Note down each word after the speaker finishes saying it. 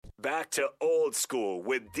Back to Old School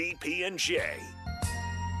with DP and J.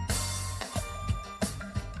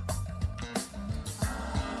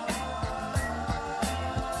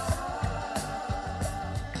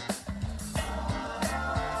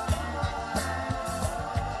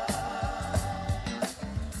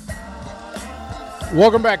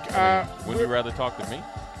 Welcome back. Would you rather talk to me?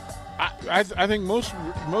 I think most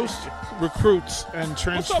recruits and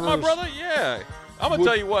transfers. What's up, my brother? Yeah. I'm going to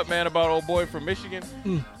tell you what, man, about old boy from Michigan.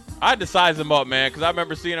 I had to size him up, man, because I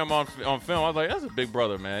remember seeing him on film. I was like, that's a big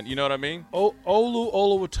brother, man. You know what I mean? Olu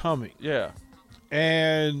Oluwatimi. Yeah.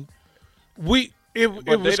 And it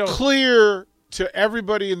was clear to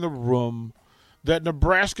everybody in the room that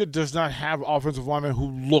Nebraska does not have offensive linemen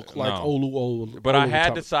who look like Olu. But I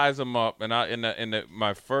had to size him up, and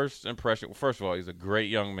my first impression. First of all, he's a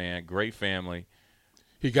great young man, great family.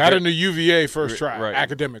 He got into UVA first try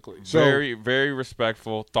academically. So very, very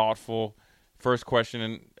respectful, thoughtful. First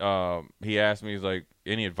question he asked me is like,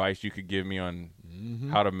 any advice you could give me on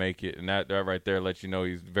how to make it, and that right there lets you know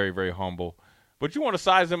he's very, very humble. But you want to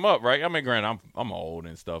size him up, right? I mean, granted, I'm old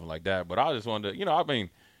and stuff like that, but I just wanted to,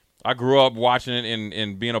 I grew up watching it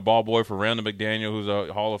and being a ball boy for Randall McDaniel, who's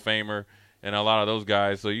a Hall of Famer, and a lot of those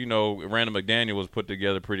guys. So, Randall McDaniel was put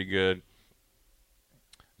together pretty good.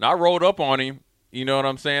 And I rolled up on him, you know what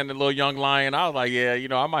I'm saying, the little young lion. I was like, yeah,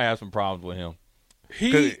 I might have some problems with him.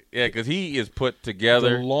 Because he is put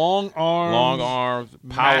together. The long arms,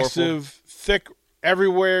 powerful. Massive, thick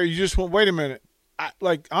everywhere. You just went, wait a minute. I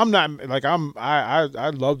love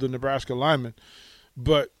the Nebraska lineman,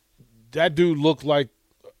 but that dude looked like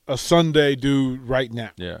a Sunday dude right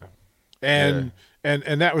now. Yeah. And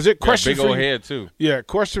that was it. Question big old head too. Yeah.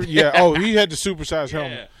 Question. Yeah. Oh, he had the supersized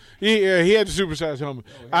helmet. He had the supersized helmet.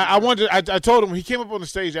 I told him, he came up on the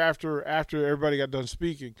stage after everybody got done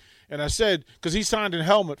speaking, and I said, because he signed a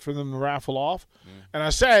helmet for them to raffle off, and I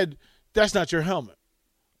said, that's not your helmet.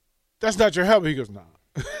 That's not your helmet. He goes, nah.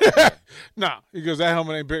 Nah. He goes, that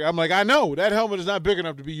helmet ain't big. I'm like, I know that helmet is not big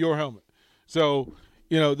enough to be your helmet. So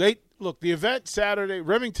the event Saturday,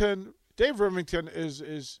 Dave Remington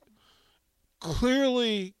is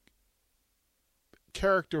clearly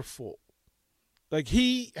characterful. Like,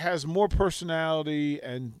 he has more personality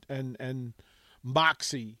and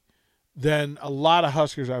moxie than a lot of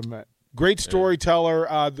Huskers I've met. Great storyteller.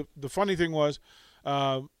 The funny thing was,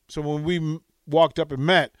 so when we walked up and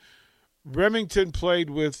met, Remington played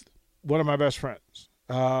with one of my best friends.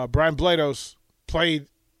 Brian Blados played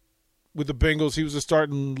with the Bengals. He was a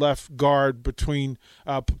starting left guard between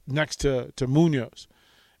next to Munoz.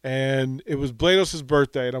 And it was Blados'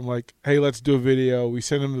 birthday, and I'm like, hey, let's do a video. We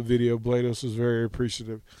sent him the video. Blados was very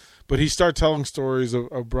appreciative. But he started telling stories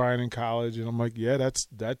of Brian in college, and I'm like, yeah, that's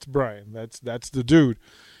Brian. That's the dude.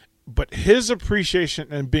 But his appreciation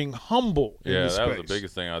and being humble in this that space. was the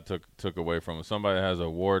biggest thing I took away from him. Somebody that has an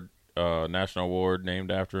award, national award named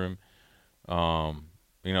after him,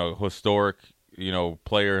 historic,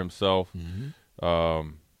 player himself.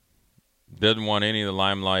 Doesn't want any of the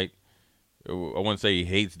limelight. I wouldn't say he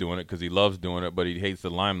hates doing it because he loves doing it, but he hates the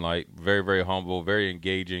limelight. Very, very humble, very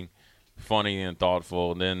engaging, funny and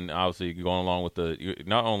thoughtful. And then obviously going along with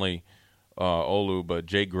not only Olu, but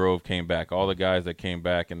Jake Grove came back. All the guys that came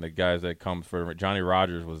back and the guys that come for Johnny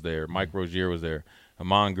Rogers was there. Mike Rozier was there.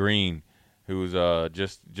 Amon Green, who's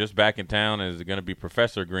just back in town, is going to be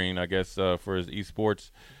Professor Green, I guess, for his esports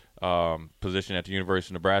position at the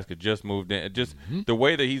University of Nebraska. Just moved in. Just the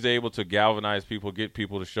way that he's able to galvanize people, get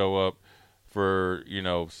people to show up for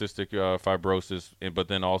cystic fibrosis, but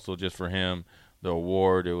then also just for him, the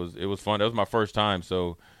award. It was fun. That was my first time,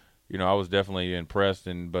 so I was definitely impressed,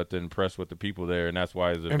 but impressed with the people there, and that's why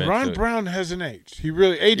his event. And Ron Brown hasn't aged. He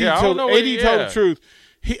really told the truth.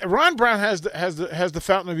 Ron Brown has the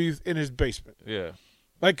fountain of youth in his basement. Yeah,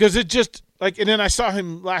 because it just and then I saw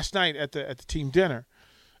him last night at the team dinner.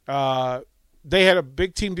 They had a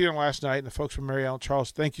big team dinner last night, and the folks from Mary Ellen,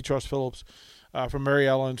 thank you, Charles Phillips. From Mary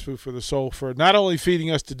Ellen's Food for the Soul for not only feeding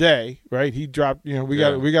us today, right? He dropped, we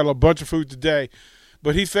got a bunch of food today,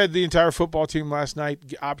 but he fed the entire football team last night.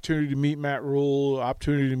 Opportunity to meet Matt Rule,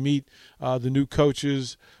 opportunity to meet the new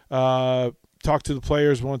coaches, talk to the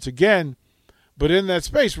players once again. But in that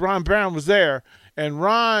space, Ron Brown was there, and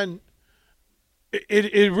Ron,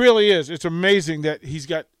 it really is. It's amazing that he's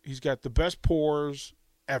got the best pores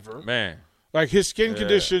ever, man. Like his skin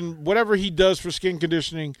condition, whatever he does for skin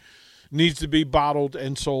conditioning, needs to be bottled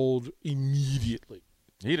and sold immediately.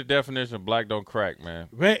 He the definition of black don't crack, man.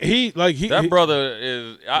 Man, that brother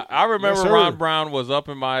is. I remember Ron Brown was up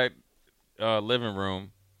in my living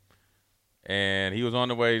room, and he was on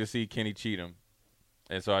the way to see Kenny Cheatham,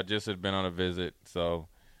 and so I just had been on a visit. So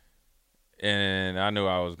And I knew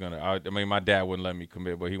I was gonna. I mean, my dad wouldn't let me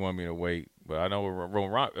commit, but he wanted me to wait. But I know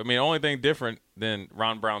Ron. I mean, the only thing different than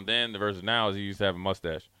Ron Brown then versus now is he used to have a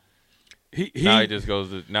mustache. Now he just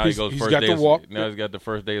goes. Now he goes he's first got day. the walk. Now he's got the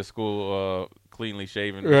first day of school, cleanly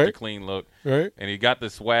shaven, Right. the clean look, Right. and he got the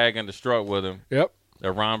swag and the strut with him Yep.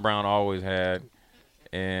 that Ron Brown always had.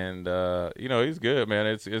 And he's good, man.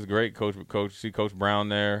 It's great, see Coach Brown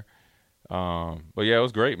there. But yeah, it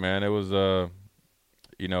was great, man. It was a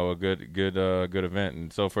good event.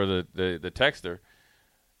 And so for the texter,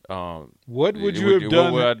 what would you have done?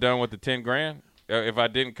 What would I have done with the $10,000 if I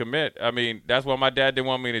didn't commit? I mean, that's why my dad didn't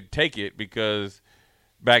want me to take it, because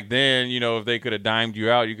back then, if they could have dimed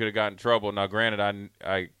you out, you could have gotten in trouble. Now, granted,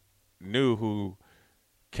 I knew who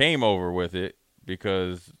came over with it,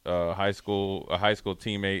 because a high school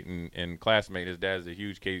teammate and classmate, his dad's a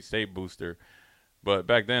huge K-State booster. But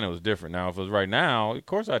back then it was different. Now, if it was right now, of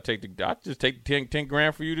course I'd just take the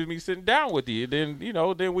 $10,000 for you to be sitting down with you. Then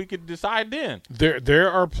then we could decide. Then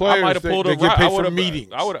there are players that get paid for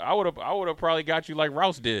meetings. I would have probably got you like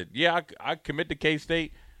Rouse did. Yeah, I commit to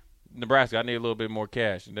K-State, Nebraska. I need a little bit more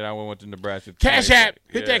cash, and then I went to Nebraska. Cash App,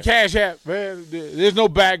 hit that Cash App, man. There's no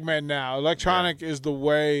bagman now. Electronic is the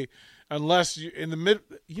way, unless you in the mid.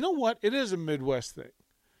 You know what? It is a Midwest thing.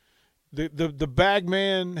 The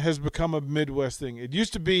bagman has become a Midwest thing. It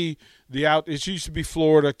used to be It used to be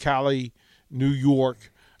Florida, Cali, New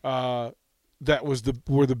York. That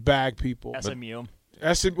were the bag people. SMU.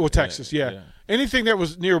 Texas, yeah. Anything that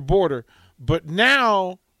was near a border. But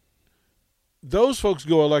now, those folks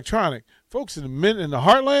go electronic. Folks in the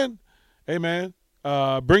heartland, hey man,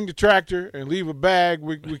 bring the tractor and leave a bag.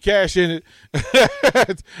 We cash in it.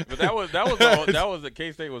 But that was the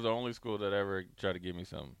K-State was the only school that ever tried to give me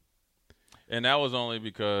something. And that was only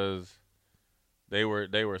because they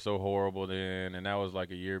were so horrible then, and that was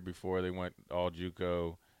like a year before they went all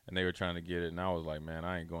JUCO, and they were trying to get it. And I was like, man,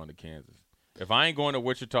 I ain't going to Kansas. If I ain't going to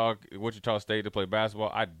Wichita State to play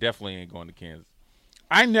basketball, I definitely ain't going to Kansas.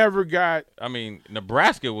 I never got. I mean,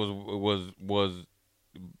 Nebraska was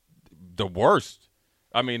the worst.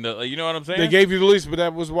 I mean, you know what I'm saying? They gave you the least, but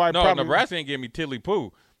that was why. No, probably. Nebraska ain't give me Tilly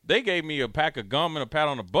Poo. They gave me a pack of gum and a pat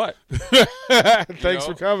on the butt. Thanks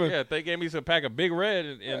for coming. Yeah, they gave me some pack of Big Red,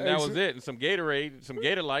 and that was it. And some Gatorade, some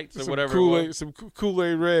Gator Lights, or whatever Kool-Aid, it was. some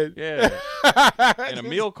Kool-Aid Red. Yeah. And a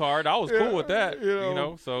meal card. I was cool with that,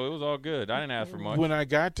 so it was all good. I didn't ask for much. When I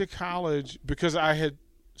got to college, because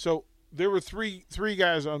there were three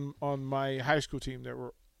guys on my high school team that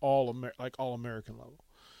were all American level.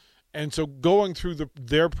 And so going through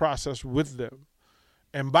their process with them,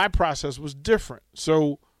 and my process was different.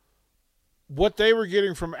 So what they were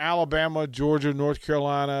getting from Alabama, Georgia, North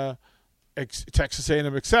Carolina, Texas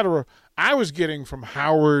A&M, etc., I was getting from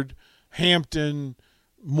Howard, Hampton,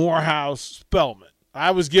 Morehouse, Spelman.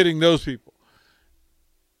 I was getting those people.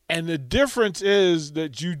 And the difference is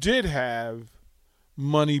that you did have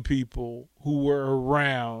money people who were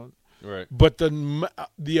around, right? But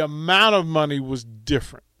the amount of money was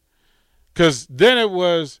different. Because then it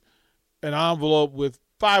was an envelope with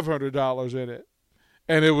 $500 in it,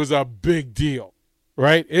 and it was a big deal,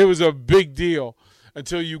 right? It was a big deal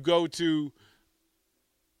until you go to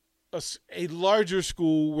a larger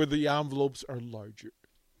school where the envelopes are larger.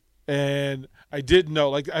 And I didn't know.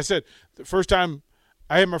 Like I said, the first time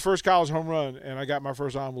I had my first college home run, and I got my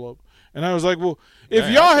first envelope, and I was like, "Well, if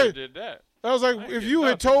y'all had did that, I was like, if you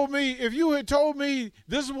had told me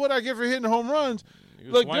this is what I get for hitting home runs." You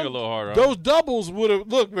swing a little harder. Those doubles would have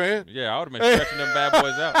look, man. Yeah, I would have been stretching them bad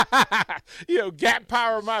boys out. Gap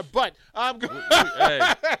power in my butt.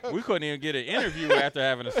 We couldn't even get an interview after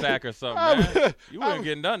having a sack or something, man. You weren't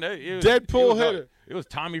getting done. Deadpool hitter. It was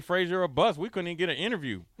Tommy Frazier or bust. We couldn't even get an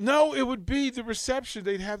interview. No, it would be the reception.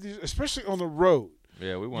 They'd have these, especially on the road.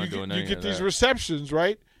 Yeah, we weren't doing anything. You get these receptions,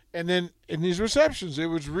 right? And then in these receptions, it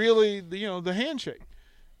was really the handshake,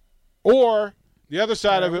 or. The other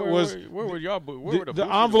side of it was where were y'all?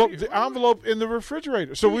 The envelope in the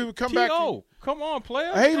refrigerator. So we would come back. Come on,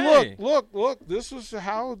 player. Hey, look. This is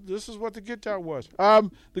what the get down was.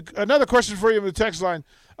 Another question for you in the text line: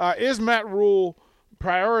 is Matt Rule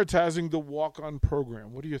prioritizing the walk-on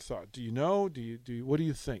program? What are your thoughts? Do you know? What do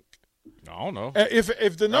you think? I don't know.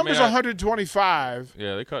 If the number's 125,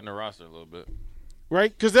 yeah, they're cutting the roster a little bit,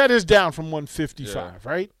 right? Because that is down from 155,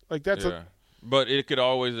 right? Like that's But it could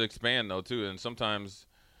always expand, though, too. And sometimes,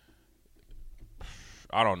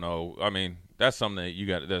 I don't know. I mean, that's something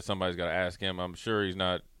that somebody's got to ask him. I'm sure he's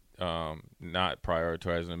not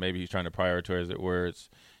prioritizing it. Maybe he's trying to prioritize it where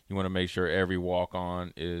you want to make sure every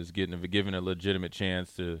walk-on is given a legitimate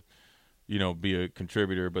chance to, be a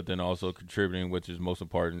contributor, but then also contributing, which is most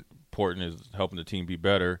important is helping the team be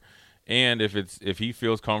better. And if he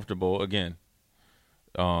feels comfortable, again,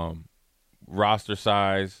 roster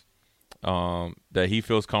size, that he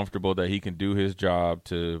feels comfortable that he can do his job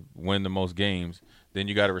to win the most games, then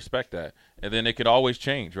you got to respect that. And then it could always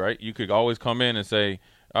change, right? You could always come in and say,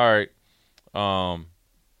 all right, I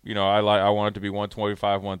want it to be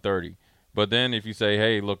 125, 130. But then if you say,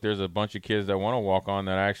 hey, look, there's a bunch of kids that want to walk on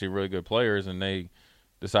that are actually really good players, and they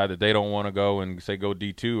decide that they don't want to go and say go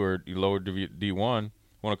D2 or lower D1,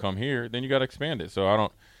 want to come here, then you got to expand it. So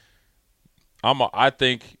I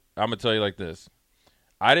think I'm going to tell you like this.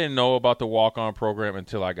 I didn't know about the walk-on program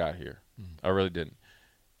until I got here. I really didn't.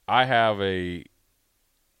 I have a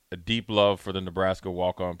deep love for the Nebraska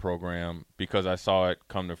walk-on program because I saw it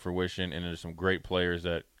come to fruition, and there's some great players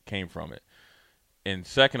that came from it. And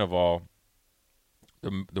second of all,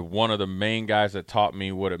 the one of the main guys that taught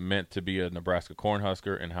me what it meant to be a Nebraska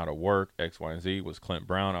Cornhusker and how to work X, Y, and Z was Clint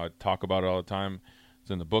Brown. I talk about it all the time. It's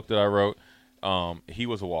in the book that I wrote. He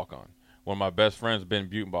was a walk-on. One of my best friends, Ben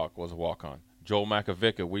Butenbach, was a walk-on. Joel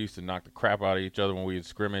Makovica, we used to knock the crap out of each other when we would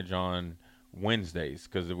scrimmage on Wednesdays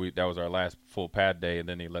because that was our last full pad day, and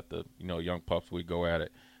then they let the young pups, we'd go at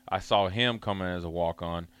it. I saw him come in as a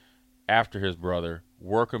walk-on after his brother,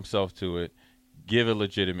 work himself to it, give a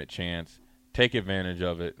legitimate chance, take advantage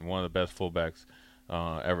of it, and one of the best fullbacks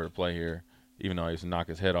ever to play here, even though I used to knock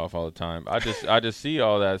his head off all the time. I just see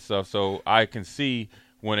all that stuff, so I can see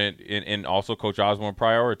when and also Coach Osborne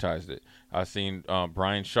prioritized it. I seen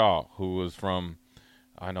Brian Shaw, who was from,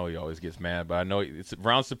 I know he always gets mad, but I know it's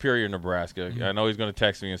around Superior, Nebraska. Mm-hmm. I know he's going to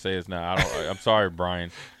text me and say it's not. I'm sorry,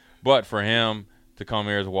 Brian, but for him to come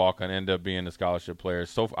here as a walk-on and end up being a scholarship player,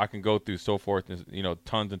 so I can go through so forth, and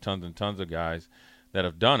tons and tons and tons of guys that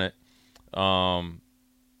have done it. I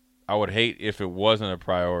would hate if it wasn't a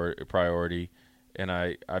priority. And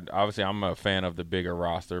I obviously I'm a fan of the bigger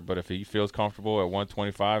roster, but if he feels comfortable at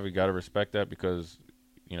 125, we got to respect that because,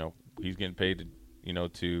 he's getting paid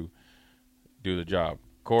to do the job.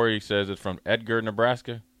 Corey says it's from Edgar,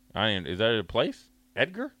 Nebraska. Is that a place?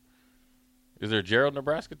 Edgar? Is there Gerald,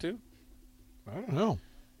 Nebraska too? I don't know.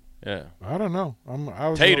 Yeah, I don't know.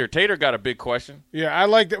 Tater got a big question. Yeah, I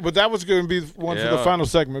like that, but that was going to be one for the final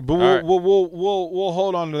segment. But we'll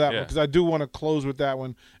hold on to that one because I do want to close with that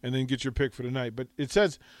one and then get your pick for tonight. But it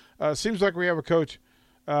says, seems like we have a coach.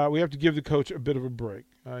 We have to give the coach a bit of a break.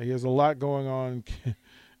 He has a lot going on.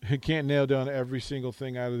 He can't nail down every single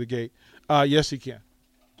thing out of the gate. Yes, he can.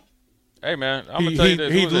 Hey man, I'm gonna tell you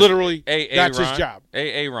this. He literally that's his job.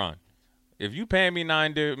 Ron. If you pay me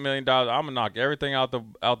 $9 million, I'm gonna knock everything out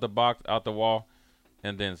the box, out the wall,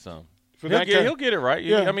 and then some. He'll get it right.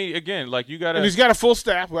 Yeah. I mean, again, like you got to. And he's got a full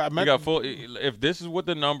staff. If this is what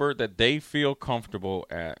the number that they feel comfortable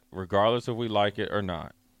at, regardless if we like it or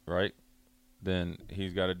not, right? Then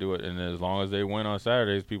he's got to do it, and as long as they win on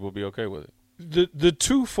Saturdays, people will be okay with it. The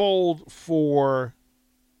twofold for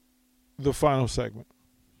the final segment: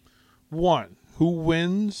 1, who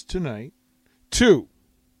wins tonight? 2.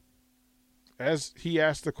 As he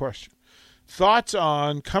asked the question, thoughts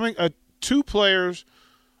on coming 2 players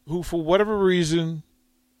who, for whatever reason,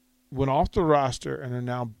 went off the roster and are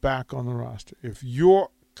now back on the roster. If you're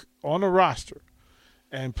on the roster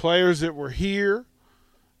and players that were here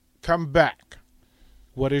come back,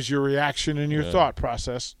 what is your reaction and your thought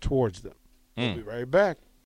process towards them? We'll be right back.